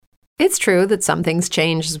It's true that some things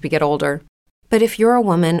change as we get older. But if you're a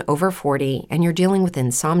woman over 40 and you're dealing with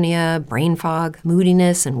insomnia, brain fog,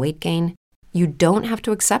 moodiness, and weight gain, you don't have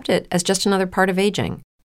to accept it as just another part of aging.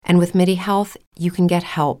 And with MIDI Health, you can get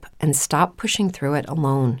help and stop pushing through it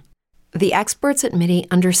alone. The experts at MIDI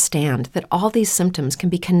understand that all these symptoms can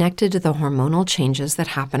be connected to the hormonal changes that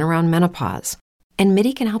happen around menopause, and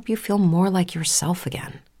MIDI can help you feel more like yourself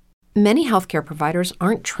again. Many healthcare providers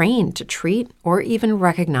aren't trained to treat or even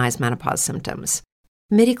recognize menopause symptoms.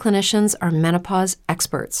 MIDI clinicians are menopause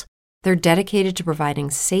experts. They're dedicated to providing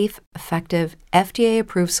safe, effective,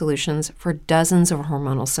 FDA-approved solutions for dozens of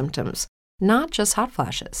hormonal symptoms, not just hot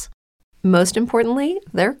flashes. Most importantly,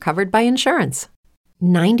 they're covered by insurance.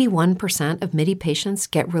 91% of MIDI patients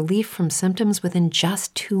get relief from symptoms within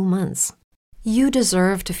just 2 months. You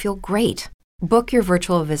deserve to feel great. Book your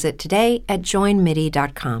virtual visit today at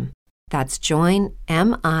joinmidi.com. That's joinmidi.com.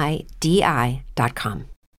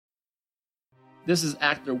 This is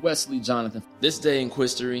actor Wesley Jonathan. This day in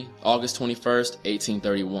history, August 21st,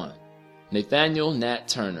 1831. Nathaniel Nat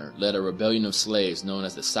Turner led a rebellion of slaves known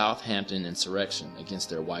as the Southampton Insurrection against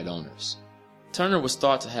their white owners. Turner was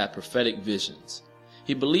thought to have prophetic visions.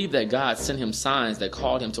 He believed that God sent him signs that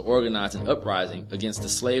called him to organize an uprising against the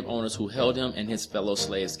slave owners who held him and his fellow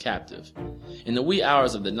slaves captive. In the wee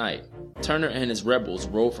hours of the night, Turner and his rebels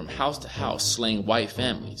rode from house to house slaying white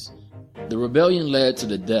families. The rebellion led to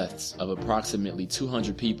the deaths of approximately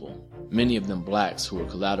 200 people, many of them blacks who were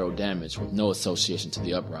collateral damage with no association to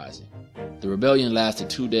the uprising. The rebellion lasted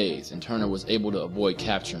 2 days, and Turner was able to avoid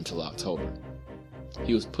capture until October.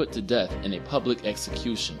 He was put to death in a public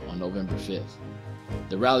execution on November 5th.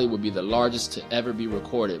 The rally would be the largest to ever be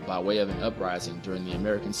recorded by way of an uprising during the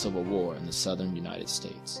American Civil War in the southern United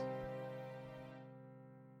States.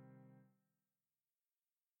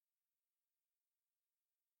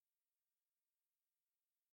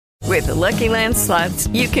 With the Lucky Land Slots,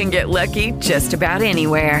 you can get lucky just about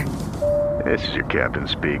anywhere. This is your captain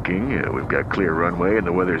speaking. We've got clear runway and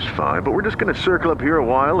the weather's fine, but we're just going to circle up here a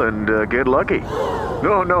while and get lucky.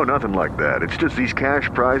 No, nothing like that. It's just these cash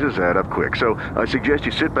prizes add up quick. So I suggest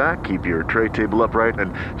you sit back, keep your tray table upright,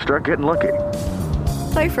 and start getting lucky.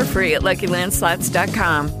 Play for free at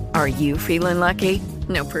LuckyLandSlots.com. Are you feeling lucky?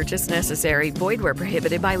 No purchase necessary. Void where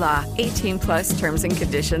prohibited by law. 18+ terms and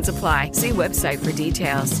conditions apply. See website for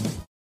details.